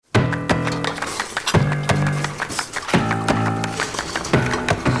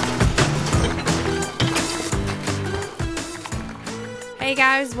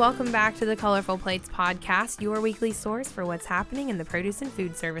guys, welcome back to the Colorful Plates podcast, your weekly source for what's happening in the produce and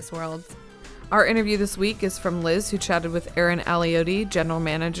food service world. Our interview this week is from Liz, who chatted with Aaron Aliotti, general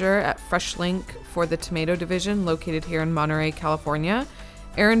manager at FreshLink for the tomato division located here in Monterey, California.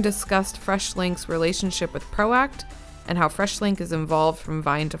 Aaron discussed FreshLink's relationship with ProAct and how FreshLink is involved from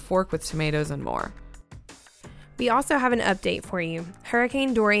vine to fork with tomatoes and more. We also have an update for you.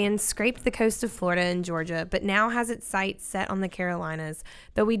 Hurricane Dorian scraped the coast of Florida and Georgia, but now has its sights set on the Carolinas.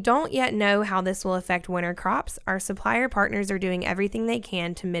 Though we don't yet know how this will affect winter crops, our supplier partners are doing everything they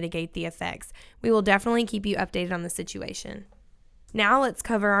can to mitigate the effects. We will definitely keep you updated on the situation. Now let's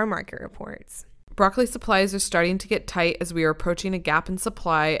cover our market reports. Broccoli supplies are starting to get tight as we are approaching a gap in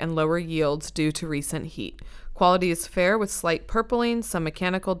supply and lower yields due to recent heat. Quality is fair with slight purpling, some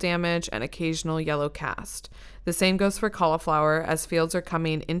mechanical damage, and occasional yellow cast. The same goes for cauliflower, as fields are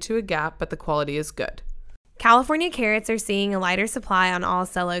coming into a gap, but the quality is good. California carrots are seeing a lighter supply on all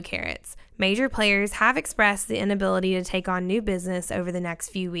cello carrots. Major players have expressed the inability to take on new business over the next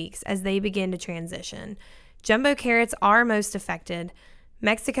few weeks as they begin to transition. Jumbo carrots are most affected.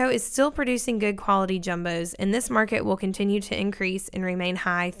 Mexico is still producing good quality jumbos, and this market will continue to increase and remain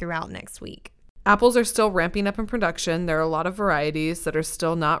high throughout next week. Apples are still ramping up in production. There are a lot of varieties that are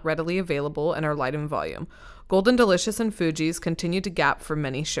still not readily available and are light in volume. Golden Delicious and Fuji's continue to gap for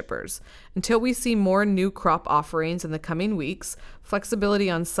many shippers. Until we see more new crop offerings in the coming weeks, flexibility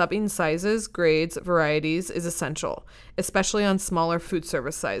on subbing sizes, grades, varieties is essential, especially on smaller food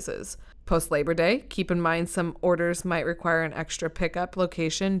service sizes. Post-Labor Day, keep in mind some orders might require an extra pickup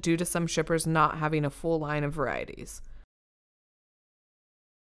location due to some shippers not having a full line of varieties.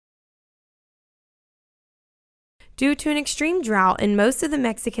 Due to an extreme drought in most of the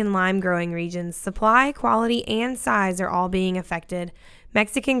Mexican lime growing regions, supply, quality, and size are all being affected.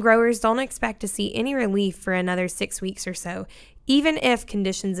 Mexican growers don't expect to see any relief for another 6 weeks or so. Even if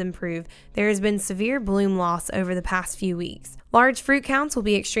conditions improve, there has been severe bloom loss over the past few weeks. Large fruit counts will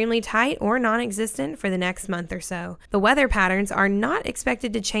be extremely tight or non-existent for the next month or so. The weather patterns are not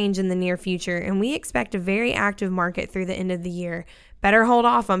expected to change in the near future, and we expect a very active market through the end of the year. Better hold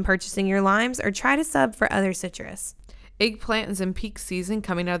off on purchasing your limes or try to sub for other citrus. Eggplant is in peak season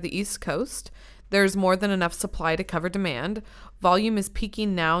coming out of the East Coast. There's more than enough supply to cover demand. Volume is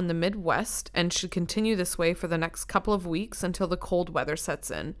peaking now in the Midwest and should continue this way for the next couple of weeks until the cold weather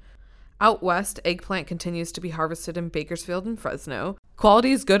sets in. Out west, eggplant continues to be harvested in Bakersfield and Fresno.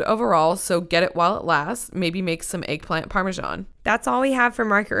 Quality is good overall, so get it while it lasts. Maybe make some eggplant parmesan. That's all we have for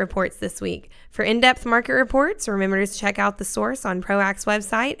market reports this week. For in-depth market reports, remember to check out the source on ProAct's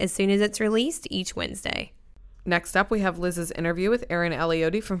website as soon as it's released each Wednesday. Next up, we have Liz's interview with Aaron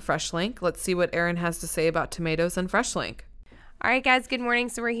Aliotti from FreshLink. Let's see what Aaron has to say about tomatoes and FreshLink. All right, guys, good morning.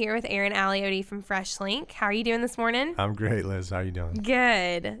 So we're here with Aaron Aliotti from FreshLink. How are you doing this morning? I'm great, Liz. How are you doing?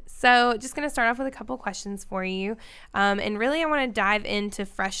 Good. So just going to start off with a couple questions for you. And really, I want to dive into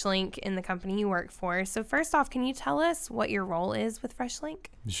FreshLink in the company you work for. So first off, can you tell us what your role is with FreshLink?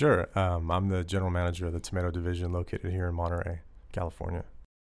 Sure. I'm the general manager of the tomato division located here in Monterey, California.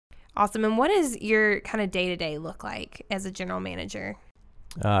 Awesome. And what does your kind of day-to-day look like as a general manager?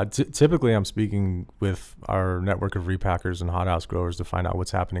 Typically, I'm speaking with our network of repackers and hothouse growers to find out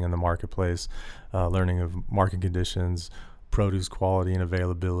what's happening in the marketplace, learning of market conditions, produce quality and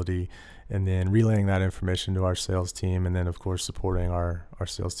availability, and then relaying that information to our sales team, and then, of course, supporting our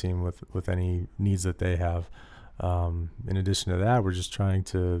sales team with any needs that they have. In addition to that, we're just trying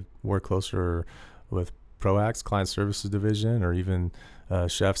to work closer with ProAct's client services division, or even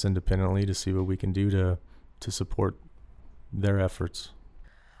chefs independently, to see what we can do to support their efforts.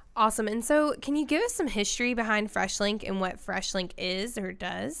 Awesome. And so can you give us some history behind FreshLink and what FreshLink is or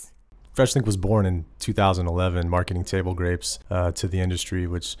does? FreshLink was born in 2011, marketing table grapes to the industry,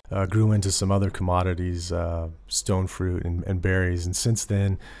 which grew into some other commodities, stone fruit and berries. And since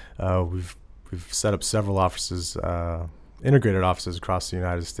then, we've set up several offices, integrated offices across the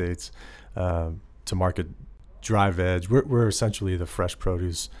United States to market dry veg. We're essentially the fresh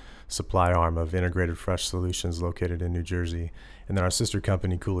produce supply arm of Integrated Fresh Solutions located in New Jersey. And then our sister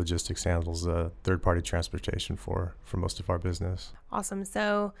company, Cool Logistics, handles third-party transportation for most of our business. Awesome.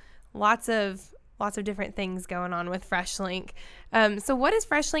 So lots of different things going on with FreshLink. So what is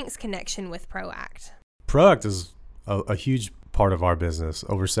FreshLink's connection with ProAct? ProAct is a huge part of our business.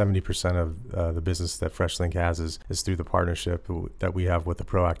 Over 70% of the business that FreshLink has is through the partnership that we have with the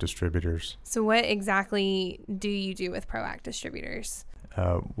ProAct distributors. So what exactly do you do with ProAct distributors?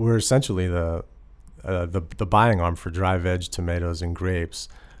 We're essentially the buying arm for dry veg, tomatoes, and grapes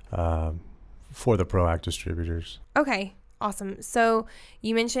for the ProAct distributors. Okay, Awesome. So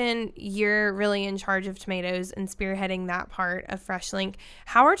you mentioned you're really in charge of tomatoes and spearheading that part of FreshLink.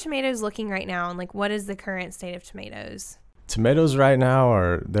 How are tomatoes looking right now? And like, what is the current state of tomatoes? Tomatoes right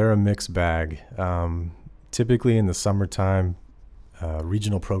now they're a mixed bag. Typically in the summertime,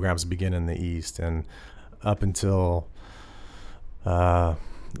 regional programs begin in the east, and up until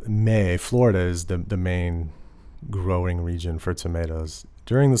May, Florida is the main growing region for tomatoes.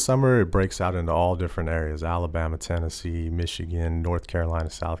 During the summer, it breaks out into all different areas: Alabama, Tennessee, Michigan, North Carolina,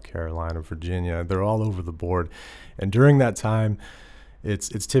 South Carolina, Virginia. They're all over the board. And during that time, it's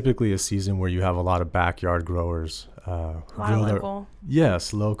typically a season where you have a lot of backyard growers. Local.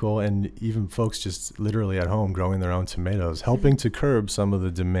 Yes, local, and even folks just literally at home growing their own tomatoes, helping to curb some of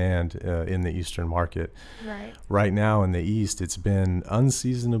the demand in the eastern market. Right. Right now in the east, it's been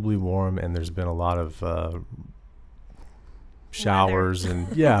unseasonably warm, and there's been a lot of showers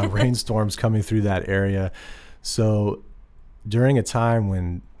and rainstorms coming through that area. So during a time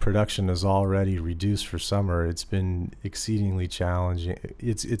when production is already reduced for summer, it's been exceedingly challenging.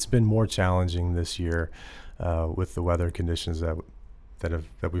 It's been more challenging this year with the weather conditions that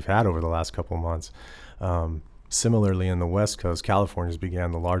we've had over the last couple of months. Similarly, in the West Coast, California's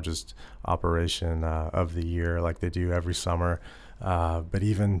began the largest operation of the year, like they do every summer. But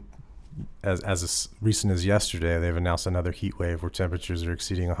even as recent as yesterday, they've announced another heat wave where temperatures are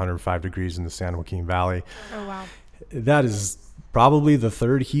exceeding 105 degrees in the San Joaquin Valley. Oh, wow. That is probably the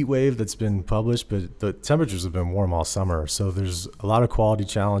third heat wave that's been published, but the temperatures have been warm all summer. So there's a lot of quality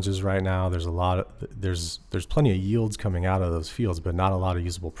challenges right now. There's plenty of yields coming out of those fields, but not a lot of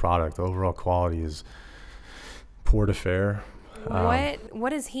usable product. The overall quality is poor to fair. What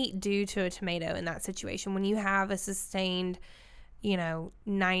does heat do to a tomato in that situation when you have a sustained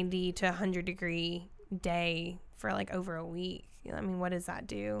 90 to 100 degree day for like over a week? I mean, what does that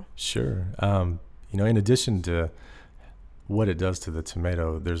do? Sure. In addition to what it does to the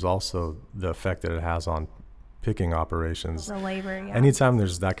tomato, there's also the effect that it has on picking operations. The labor, yeah. Anytime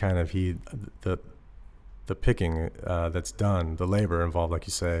there's that kind of heat, the picking that's done, the labor involved, like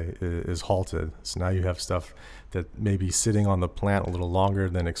you say, is halted. So now you have stuff that may be sitting on the plant a little longer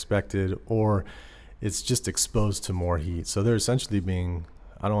than expected, or it's just exposed to more heat. So they're essentially being,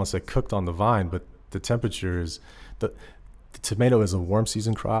 I don't want to say cooked on the vine, but the temperature is, the tomato is a warm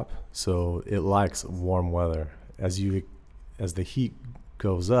season crop, so it likes warm weather. As the heat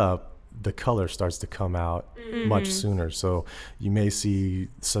goes up, the color starts to come out much sooner. So you may see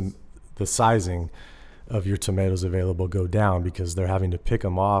the sizing of your tomatoes available go down because they're having to pick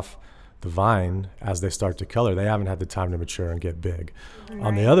them off the vine as they start to color. They haven't had the time to mature and get big. Right.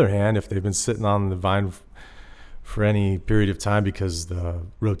 On the other hand, if they've been sitting on the vine for any period of time because the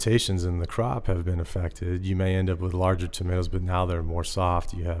rotations in the crop have been affected, you may end up with larger tomatoes, but now they're more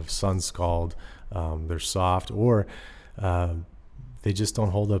soft. You have sun scald, they're soft, or they just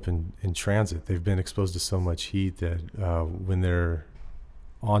don't hold up in transit. They've been exposed to so much heat that when they're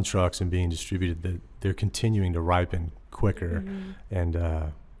on trucks and being distributed, that they're continuing to ripen quicker,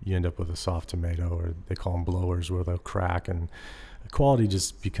 and you end up with a soft tomato, or they call them blowers, where they'll crack, and the quality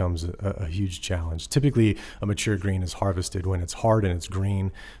just becomes a huge challenge. Typically, a mature green is harvested when it's hard and it's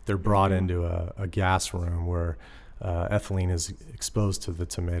green. They're brought into a gas room where ethylene is exposed to the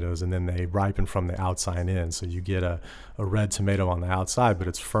tomatoes, and then they ripen from the outside in. So you get a red tomato on the outside, but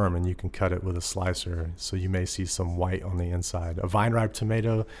it's firm, and you can cut it with a slicer. So you may see some white on the inside. A vine-ripe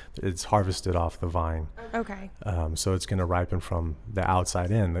tomato, it's harvested off the vine. Okay. So it's going to ripen from the outside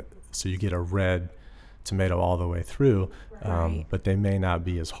in. So you get a red tomato all the way through, Right. But they may not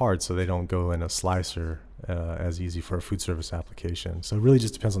be as hard, so they don't go in a slicer as easy for a food service application. So it really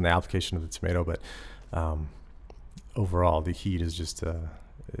just depends on the application of the tomato, but overall, the heat is just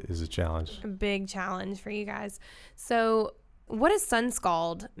is a challenge. A big challenge for you guys. So what does sun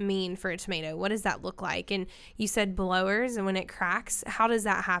scald mean for a tomato? What does that look like? And you said blowers, and when it cracks, how does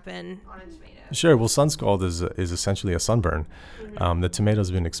that happen on a tomato? Sure. Well, sun scald is essentially a sunburn. The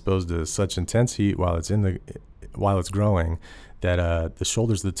tomato's been exposed to such intense heat while it's growing that the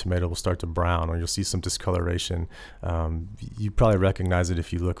shoulders of the tomato will start to brown, or you'll see some discoloration. You probably recognize it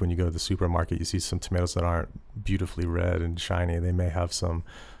if you look when you go to the supermarket. You see some tomatoes that aren't beautifully red and shiny. They may have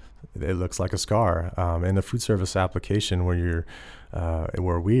it looks like a scar. In the food service application where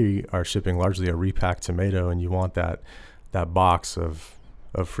we are shipping largely a repacked tomato, and you want that box of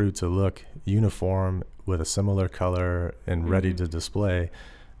fruit to look uniform with a similar color and ready to display,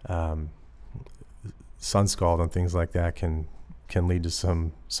 sun scald and things like that can lead to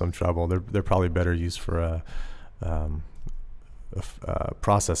some trouble. They're probably better used for a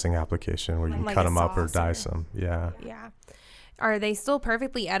processing application where you can cut them up or dice them. Yeah. Are they still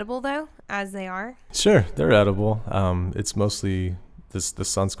perfectly edible though, as they are? Sure, they're edible. It's mostly the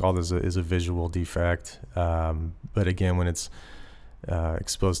sun scald is a visual defect. But again, when it's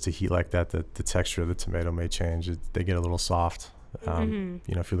exposed to heat like that, the texture of the tomato may change. They get a little soft. If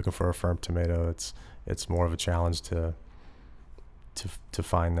you're looking for a firm tomato, it's more of a challenge to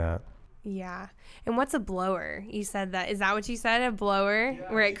find that. Yeah. And what's a blower? You said that. Is that what you said? A blower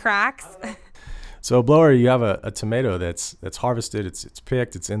where it cracks? So a blower, you have a tomato that's harvested, it's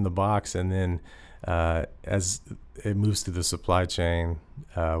picked, it's in the box, and then as it moves through the supply chain,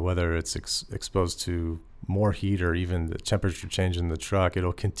 whether it's exposed to more heat or even the temperature change in the truck,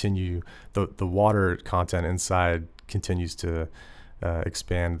 it'll continue, the water content inside continues to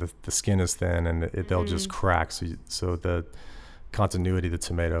expand. The skin is thin, and they'll just crack. So the continuity of the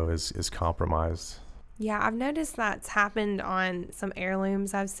tomato is compromised. Yeah, I've noticed that's happened on some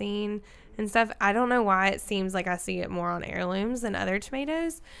heirlooms I've seen and stuff. I don't know why it seems like I see it more on heirlooms than other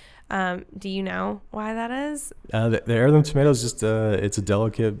tomatoes. Do you know why that is? The heirloom tomato is just it's a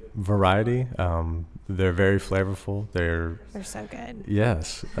delicate variety. They're very flavorful. They're so good.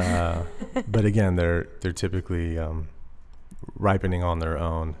 Yes, but again, they're typically ripening on their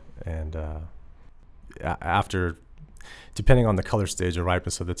own, and after, depending on the color stage or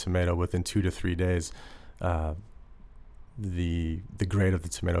ripeness of the tomato, within 2 to 3 days, the grade of the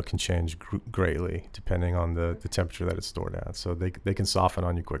tomato can change greatly depending on the temperature that it's stored at. So they can soften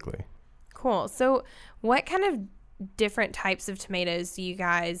on you quickly. Cool. So what kind of different types of tomatoes do you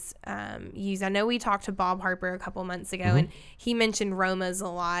guys use? I know we talked to Bob Harper a couple months ago, and he mentioned Roma's a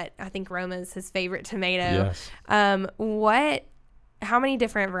lot. I think Roma's his favorite tomato. Yes. How many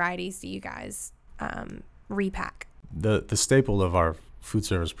different varieties do you guys repack? The staple of our food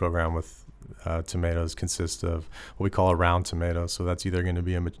service program with tomatoes consists of what we call a round tomato. So that's either going to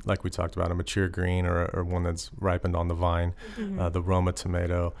be, like we talked about, a mature green or one that's ripened on the vine. The Roma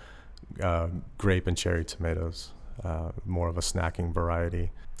tomato, grape and cherry tomatoes, more of a snacking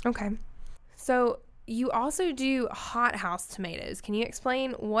variety. Okay. So you also do hothouse tomatoes. Can you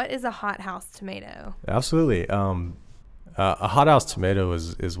explain what is a hothouse tomato? Absolutely. A hothouse tomato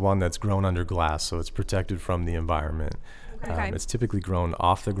is one that's grown under glass, so it's protected from the environment. Okay. It's typically grown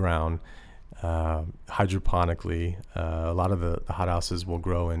off the ground, hydroponically. A lot of the hothouses will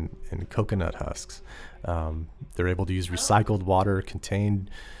grow in coconut husks. They're able to use recycled water, contained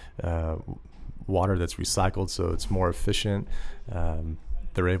water that's recycled, so it's more efficient.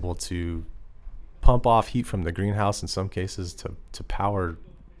 They're able to pump off heat from the greenhouse in some cases to power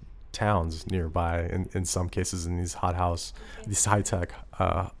towns nearby, in some cases in these high-tech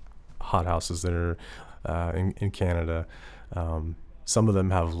hothouses that are in Canada. Some of them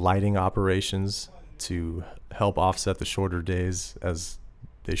have lighting operations to help offset the shorter days as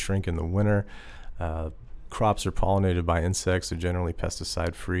they shrink in the winter. Crops are pollinated by insects. They're generally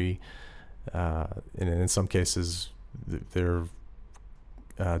pesticide-free. And in some cases, they're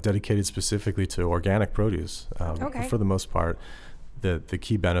dedicated specifically to organic produce. For the most part, the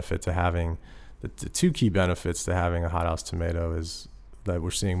key benefit to having, the two key benefits to having a hothouse tomato is that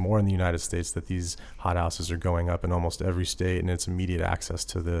we're seeing more in the United States, that these hothouses are going up in almost every state, and it's immediate access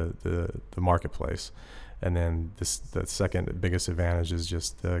to the marketplace. And then the second biggest advantage is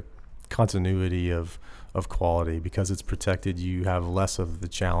just the continuity of quality. Because it's protected, you have less of the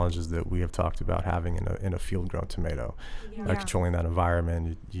challenges that we have talked about having in a field grown tomato. By controlling that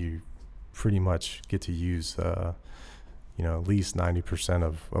environment, you pretty much get to use at least 90%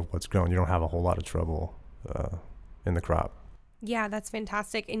 of what's grown. You don't have a whole lot of trouble in the crop. Yeah, that's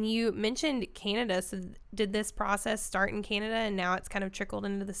fantastic. And you mentioned Canada. So did this process start in Canada and now it's kind of trickled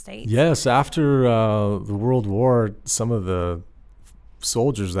into the States? Yes. After the World War, some of the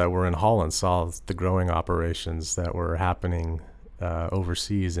soldiers that were in Holland saw the growing operations that were happening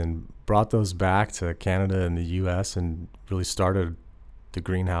overseas and brought those back to Canada and the U.S. and really started the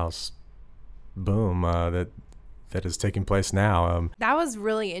greenhouse boom that is taking place now. That was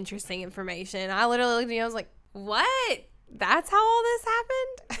really interesting information. I literally looked at you, I was like, what? That's how all this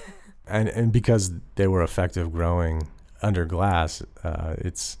happened? and because they were effective growing under glass,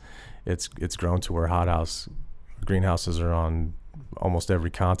 it's grown to where greenhouses are on almost every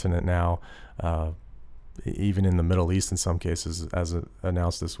continent now, even in the Middle East in some cases, as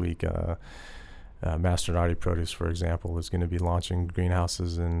announced this week. Mastronardi Produce, for example, is going to be launching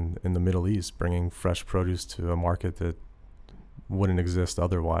greenhouses in the Middle East, bringing fresh produce to a market that wouldn't exist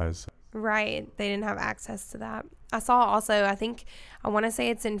otherwise. Right. They didn't have access to that. I saw also, I want to say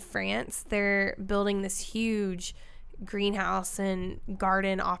it's in France, they're building this huge greenhouse and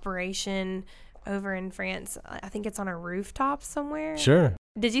garden operation over in France. I think it's on a rooftop somewhere. Sure.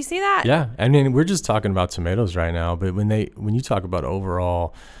 Did you see that? Yeah. I mean, we're just talking about tomatoes right now, but when you talk about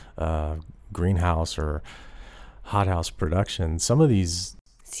overall greenhouse or hothouse production, some of these,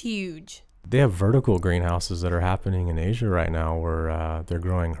 It's huge. they have vertical greenhouses that are happening in Asia right now where they're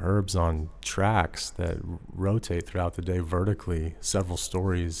growing herbs on tracks that rotate throughout the day vertically several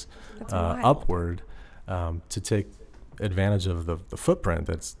stories upward to take advantage of the footprint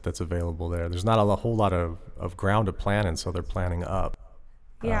that's available there. There's not a whole lot of ground to plant in, so they're planting up.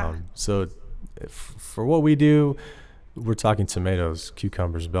 Yeah. So for what we do, we're talking tomatoes,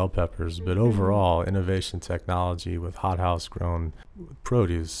 cucumbers, bell peppers, but overall innovation technology with hothouse grown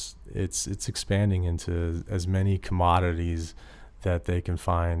produce, it's expanding into as many commodities that they can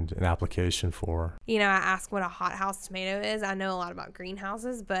find an application for. You know, I asked what a hothouse tomato is. I know a lot about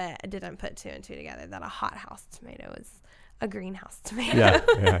greenhouses, but I didn't put two and two together that a hothouse tomato is a greenhouse tomato.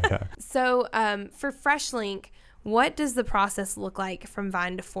 Yeah. So for FreshLink, what does the process look like from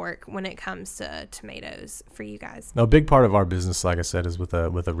vine to fork when it comes to tomatoes for you guys? Now, a big part of our business, like I said, is with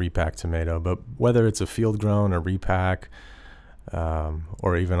a repack tomato. But whether it's a field grown, a repack,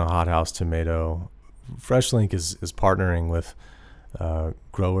 or even a hothouse tomato, FreshLink is partnering with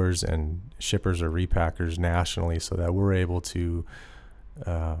growers and shippers or repackers nationally so that we're able to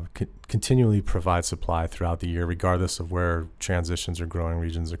continually provide supply throughout the year, regardless of where transitions or growing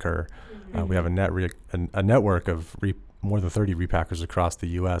regions occur. We have a network of more than 30 repackers across the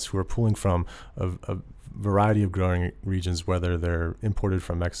U.S. who are pulling from a variety of growing regions, whether they're imported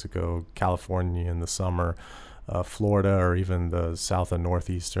from Mexico, California in the summer, Florida, or even the South and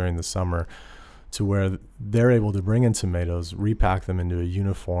Northeast during the summer, to where they're able to bring in tomatoes, repack them into a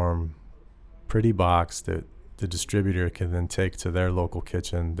uniform, pretty box that the distributor can then take to their local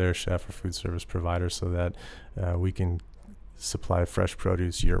kitchen, their chef or food service provider, so that we can supply fresh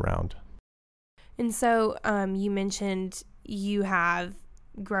produce year round. And so you mentioned you have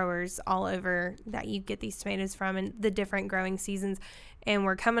growers all over that you get these tomatoes from and the different growing seasons. And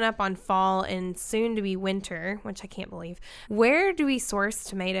we're coming up on fall and soon to be winter, which I can't believe. Where do we source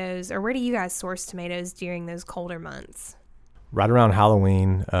tomatoes, or where do you guys source tomatoes during those colder months? Right around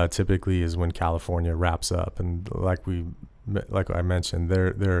Halloween, typically is when California wraps up. And like I mentioned,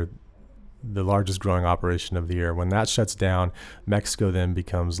 they're the largest growing operation of the year. When that shuts down, Mexico then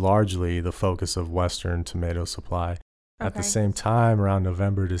becomes largely the focus of Western tomato supply. Okay. At the same time, around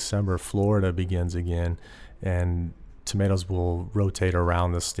November, December, Florida begins again, and tomatoes will rotate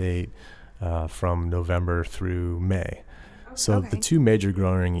around the state from November through May. So the two major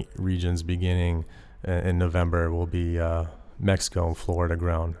growing regions beginning in November will be Mexico and Florida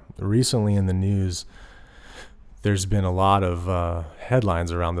grown. Recently in the news, there's been a lot of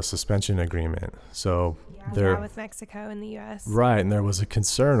headlines around the suspension agreement. So with Mexico and the U.S. Right, and there was a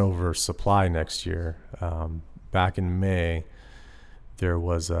concern over supply next year. Back in May, there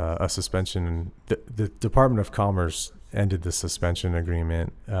was a suspension. The Department of Commerce ended the suspension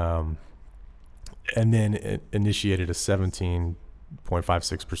agreement and then it initiated a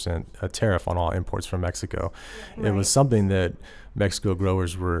 17.56% tariff on all imports from Mexico. Right. It was something that Mexico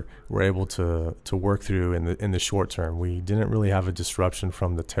growers were able to work through in the short term. We didn't really have a disruption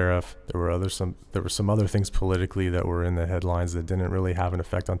from the tariff. There were some other things politically that were in the headlines that didn't really have an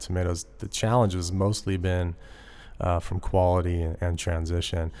effect on tomatoes. The challenge has mostly been from quality and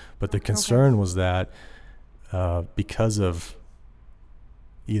transition. But the concern was that because of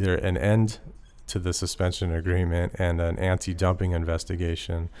either an end to the suspension agreement and an anti-dumping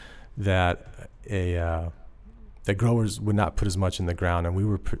investigation, that that growers would not put as much in the ground, and we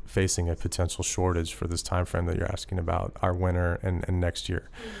were facing a potential shortage for this time frame that you're asking about, our winter and next year.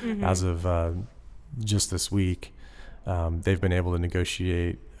 Mm-hmm. As of just this week, they've been able to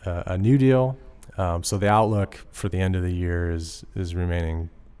negotiate a new deal. So the outlook for the end of the year is remaining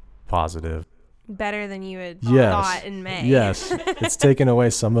positive. Better than you had thought in May. Yes. It's taken away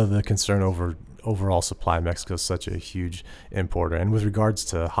some of the concern over overall supply. Mexico is such a huge importer. And with regards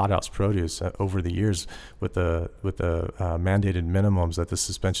to hothouse produce, over the years with the mandated minimums that the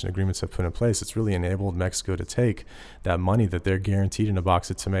suspension agreements have put in place, it's really enabled Mexico to take that money that they're guaranteed in a box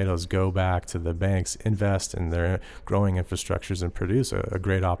of tomatoes, go back to the banks, invest in their growing infrastructures, and produce a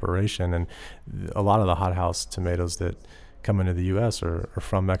great operation. And a lot of the hothouse tomatoes that come into the U.S. are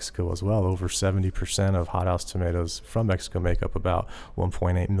from Mexico as well. Over 70% of hothouse tomatoes from Mexico make up about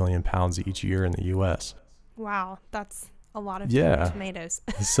 1.8 million pounds each year in the U.S. Wow, that's a lot of tomatoes.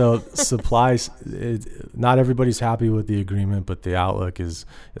 So supplies, not everybody's happy with the agreement, but the outlook is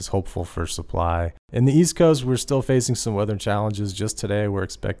hopeful for supply. In the East Coast, we're still facing some weather challenges. Just today, we're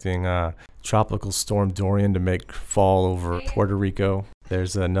expecting Tropical Storm Dorian to make fall over Puerto Rico.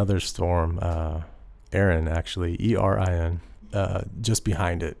 There's another storm, Aaron, actually, Erin, just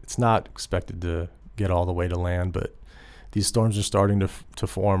behind it. It's not expected to get all the way to land, but these storms are starting to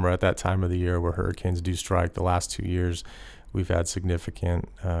form. We're at that time of the year where hurricanes do strike. The last 2 years, we've had significant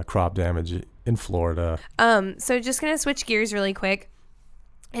crop damage in Florida. So just going to switch gears really quick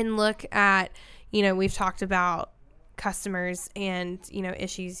and look at, we've talked about customers and,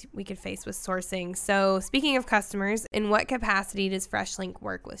 issues we could face with sourcing. So speaking of customers, in what capacity does FreshLink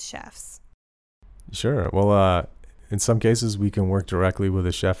work with chefs? Sure. Well, in some cases, we can work directly with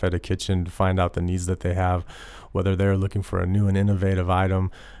a chef at a kitchen to find out the needs that they have, whether they're looking for a new and innovative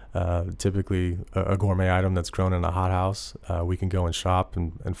item, typically a gourmet item that's grown in a hothouse. We can go and shop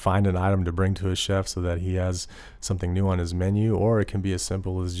and find an item to bring to a chef so that he has something new on his menu, or it can be as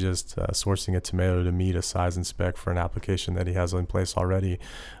simple as just sourcing a tomato to meet a size and spec for an application that he has in place already.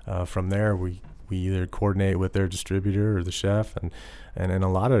 From there, we either coordinate with their distributor or the chef, and in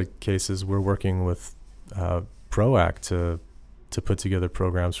a lot of cases, we're working with ProAct to put together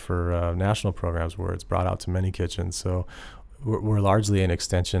programs for national programs where it's brought out to many kitchens. So we're largely an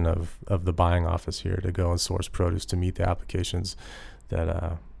extension of the buying office here to go and source produce to meet the applications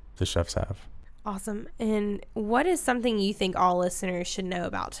that the chefs have. Awesome. And what is something you think all listeners should know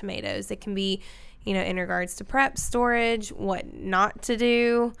about tomatoes? It can be, in regards to prep, storage, what not to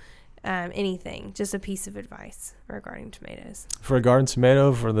do, anything, just a piece of advice regarding tomatoes. For a garden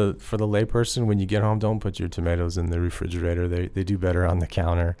tomato, for the layperson, when you get home, don't put your tomatoes in the refrigerator. They do better on the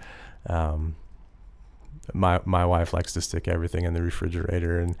counter. My wife likes to stick everything in the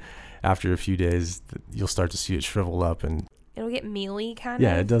refrigerator, and after a few days, you'll start to see it shrivel up, and it'll get mealy kind of.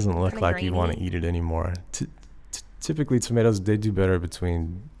 Yeah, it doesn't look like grainy. You want to eat it anymore. Typically, tomatoes, they do better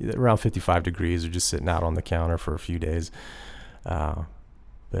between around 55 degrees or just sitting out on the counter for a few days.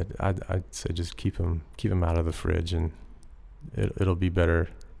 But I'd say just keep them out of the fridge, and it'll be better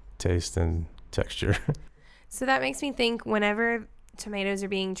taste and texture. So that makes me think, whenever tomatoes are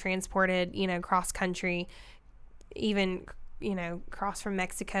being transported, cross country, even, cross from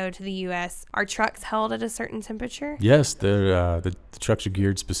Mexico to the U.S., are trucks held at a certain temperature? Yes, the trucks are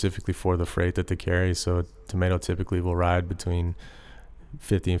geared specifically for the freight that they carry. So a tomato typically will ride between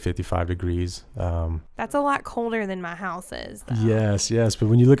 50 and 55 degrees. That's a lot colder than my house is, though. Yes. But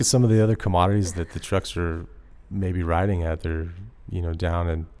when you look at some of the other commodities that the trucks are maybe riding at, they're, down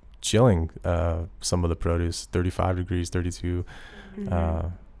and chilling some of the produce, 35 degrees, 32. Mm-hmm.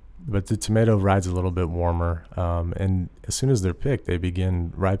 But the tomato rides a little bit warmer. And as soon as they're picked, they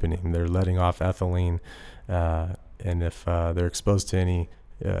begin ripening. They're letting off ethylene. And if they're exposed to any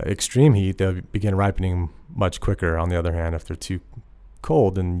extreme heat, they'll begin ripening much quicker. On the other hand, if they're too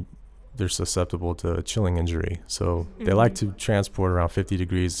cold, then they're susceptible to a chilling injury. So they like to transport around 50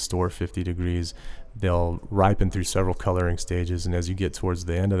 degrees, store 50 degrees. They'll ripen through several coloring stages, and as you get towards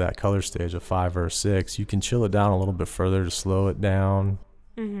the end of that color stage, a 5 or a 6, you can chill it down a little bit further to slow it down,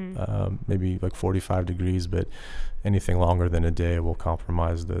 maybe like 45 degrees, but anything longer than a day will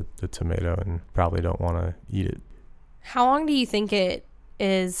compromise the tomato, and probably don't want to eat it. How long do you think it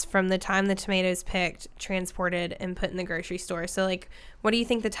is from the time the tomato's picked, transported, and put in the grocery store? So, what do you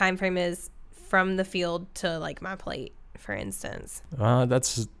think the time frame is from the field to, my plate, for instance?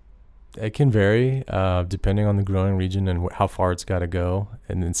 It can vary depending on the growing region and how far it's got to go.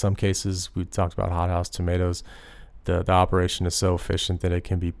 And in some cases, we talked about hothouse tomatoes, the operation is so efficient that it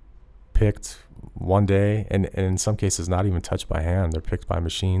can be picked one day, and in some cases not even touched by hand. They're picked by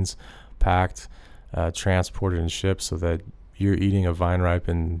machines, packed, transported, and shipped, so that you're eating a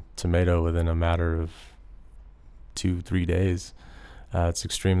vine-ripened tomato within a matter of 2-3 days. It's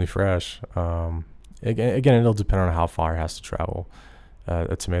extremely fresh. Again, it'll depend on how far it has to travel.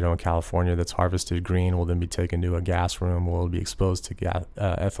 A tomato in California that's harvested green will then be taken to a gas room, will be exposed to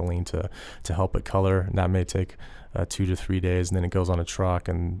ethylene to help it color, and that may take 2 to 3 days, and then it goes on a truck,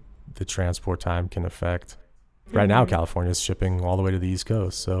 and the transport time can affect. Right now, California is shipping all the way to the East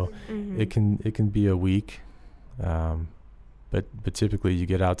Coast, so it can be a week, but typically you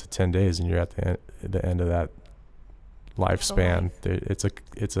get out to 10 days, and you're at the end of that lifespan.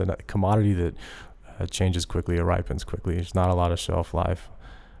 It's a commodity that changes quickly, it ripens quickly. There's not a lot of shelf life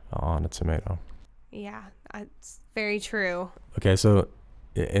on a tomato. Yeah, that's very true. Okay, so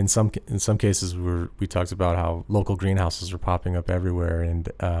in some cases we talked about how local greenhouses are popping up everywhere,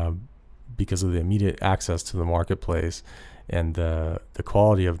 and because of the immediate access to the marketplace and the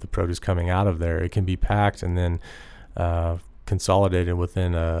quality of the produce coming out of there, it can be packed and then consolidated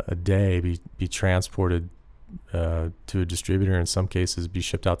within a day, be transported to a distributor, in some cases be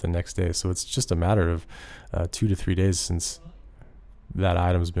shipped out the next day. So it's just a matter of 2 to 3 days since that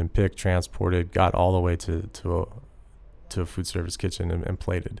item's been picked, transported, got all the way to to a food service kitchen and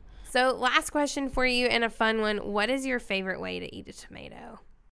plated. So last question for you, and a fun one. What is your favorite way to eat a tomato?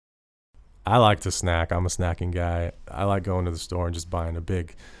 I like to snack. I'm a snacking guy. I like going to the store and just buying a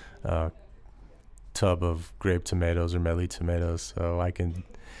big tub of grape tomatoes or Meili tomatoes, so I can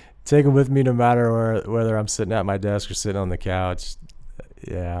take them with me no matter whether I'm sitting at my desk or sitting on the couch.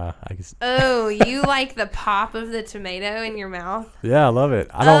 Yeah, I guess. Oh, you like the pop of the tomato in your mouth? Yeah, I love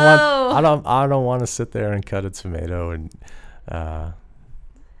it. I don't want to sit there and cut a tomato, and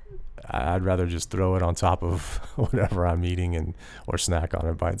I'd rather just throw it on top of whatever I'm eating or snack on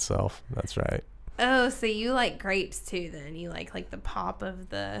it by itself. That's right. Oh, so you like grapes too then? You like the pop of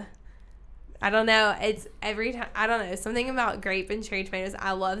the... I don't know. It's every time. I don't know. Something about grape and cherry tomatoes.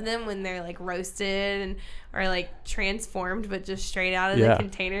 I love them when they're like roasted or like transformed, but just straight out of the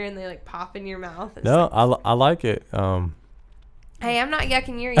container and they like pop in your mouth. I like it. Hey, I'm not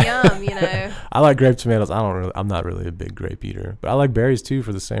yucking your yum, you know. I like grape tomatoes. I'm not really a big grape eater, but I like berries too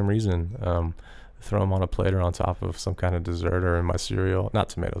for the same reason. Throw them on a plate or on top of some kind of dessert or in my cereal. Not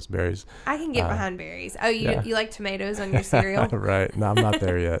tomatoes, berries. I can get behind berries. Oh, you like tomatoes on your cereal? Right. No, I'm not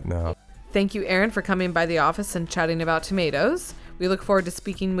there yet. No. Thank you, Aaron, for coming by the office and chatting about tomatoes. We look forward to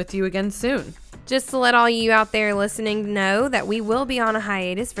speaking with you again soon. Just to let all you out there listening know that we will be on a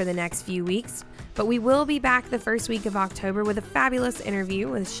hiatus for the next few weeks, but we will be back the first week of October with a fabulous interview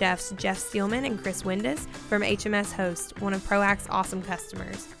with chefs Jeff Steelman and Chris Windus from HMS Host, one of ProAct's awesome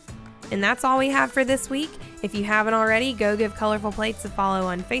customers. And that's all we have for this week. If you haven't already, go give Colorful Plates a follow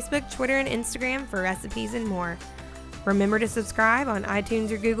on Facebook, Twitter, and Instagram for recipes and more. Remember to subscribe on iTunes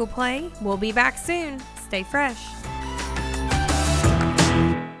or Google Play. We'll be back soon. Stay fresh.